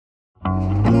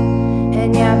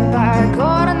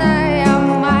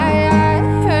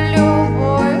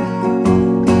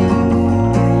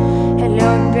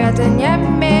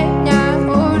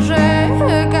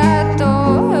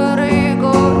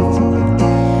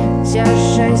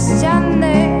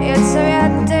стены и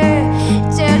цветы,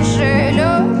 те же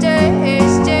люди и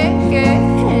стихи,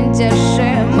 те же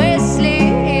мысли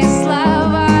и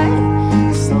слова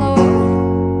вслух.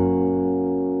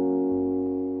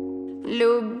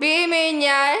 Люби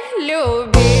меня,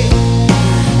 люби.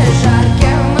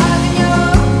 Жарким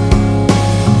огнем,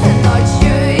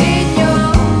 ночью и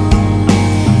днем,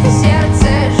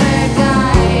 сердце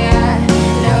сжигая.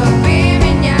 Люби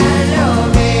меня,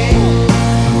 люби.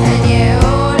 Не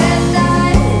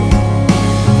улетай,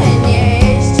 не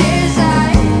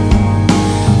исчезай.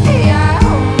 Я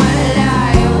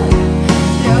умоляю,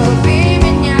 люби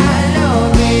меня,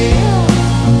 люби.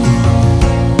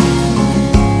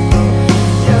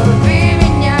 Люби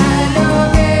меня,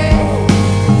 люби.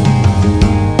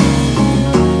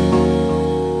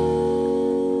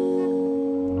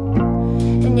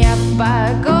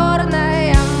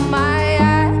 Непокорная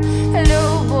моя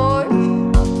любовь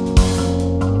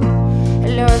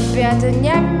любит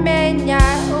не меня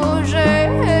уже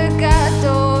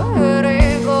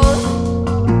который год.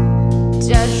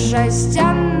 Те же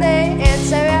стены и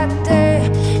цветы,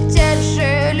 те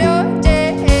же люди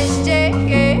и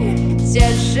стихи, те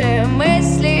же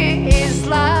мысли и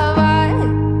слова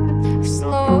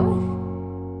вслух.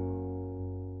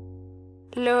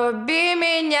 Люби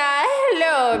меня,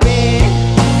 люби.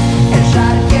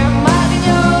 Жарким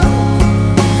огнем,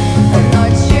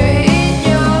 ночью и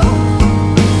днем,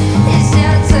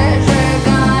 сердце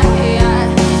сжигая.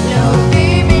 Люби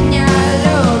меня,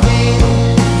 люби.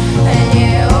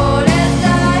 Не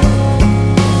улетай,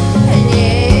 не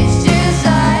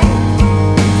исчезай.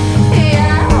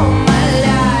 Я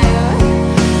умоляю,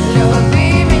 люби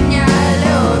меня,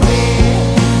 люби.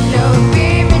 Люби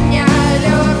меня,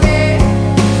 люби.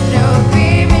 Люби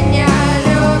меня,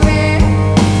 люби.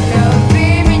 Люби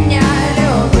меня,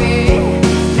 люби.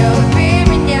 Люби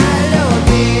меня,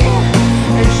 люби.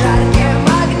 Жарким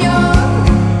огнем,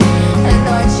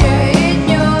 ночью и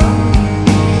днем,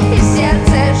 и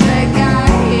сердце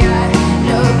сжигая.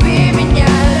 Люби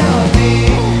меня, люби.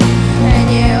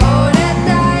 Не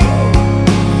улетай,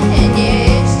 не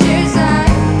исчезай.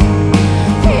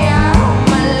 Я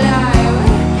умоляю,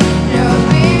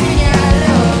 люби меня,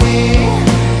 люби.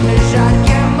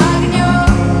 Жарким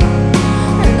огнем,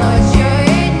 ночью и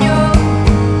днем,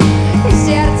 и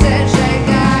сердце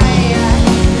сжигая.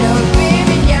 Люби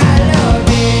меня,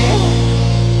 люби.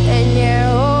 Не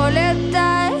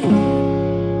улетай,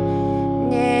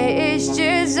 не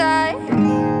исчезай.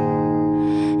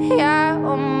 Я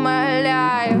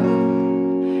умоляю,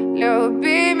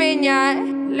 люби меня,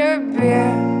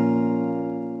 люби.